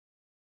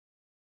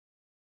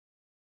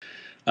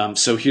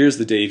So here's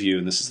the day view,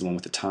 and this is the one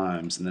with the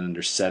times, and then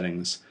under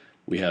settings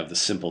we have the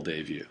simple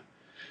day view.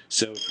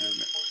 So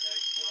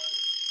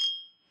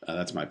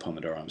that's my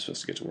Pomodoro. I'm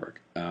supposed to get to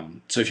work.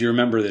 So if you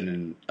remember that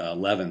in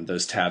 11,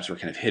 those tabs were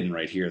kind of hidden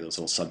right here, those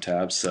little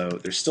sub-tabs. So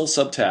there's still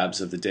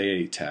sub-tabs of the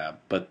day tab,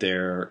 but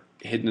they're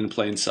hidden in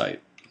plain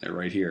sight. They're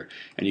right here.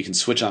 And you can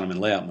switch on them in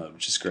layout mode,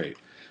 which is great.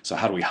 So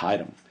how do we hide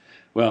them?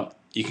 Well,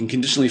 you can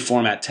conditionally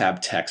format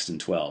tab text in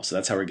 12, so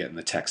that's how we're getting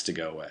the text to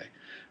go away.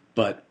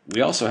 But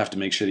we also have to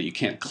make sure that you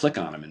can't click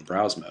on them in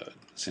browse mode.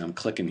 See, I'm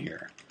clicking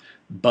here.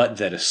 But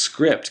that a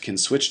script can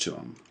switch to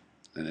them.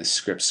 And this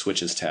script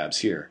switches tabs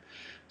here.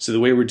 So the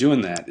way we're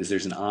doing that is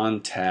there's an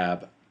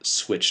on-tab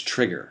switch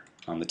trigger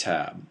on the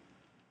tab.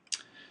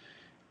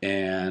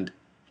 And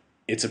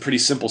it's a pretty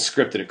simple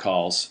script that it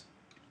calls.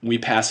 We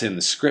pass in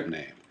the script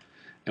name.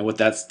 And what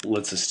that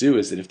lets us do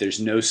is that if there's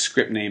no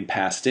script name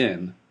passed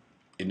in,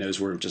 it knows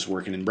we're just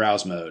working in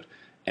browse mode,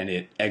 and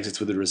it exits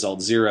with the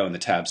result 0 and the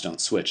tabs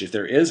don't switch. If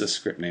there is a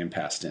script name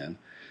passed in,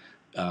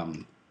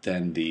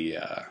 then the,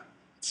 let's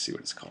see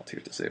what it's called here,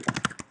 disable.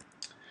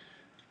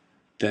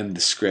 Then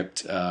the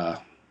script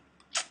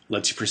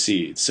lets you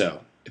proceed.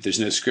 So if there's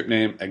no script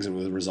name, exit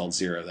with the result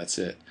 0, that's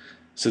it.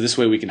 So this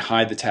way we can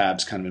hide the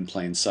tabs kind of in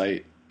plain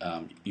sight.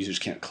 Users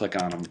can't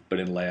click on them, but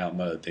in layout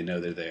mode they know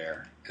they're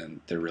there,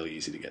 and they're really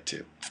easy to get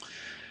to.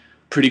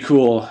 Pretty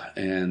cool,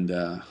 and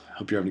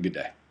hope you're having a good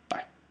day.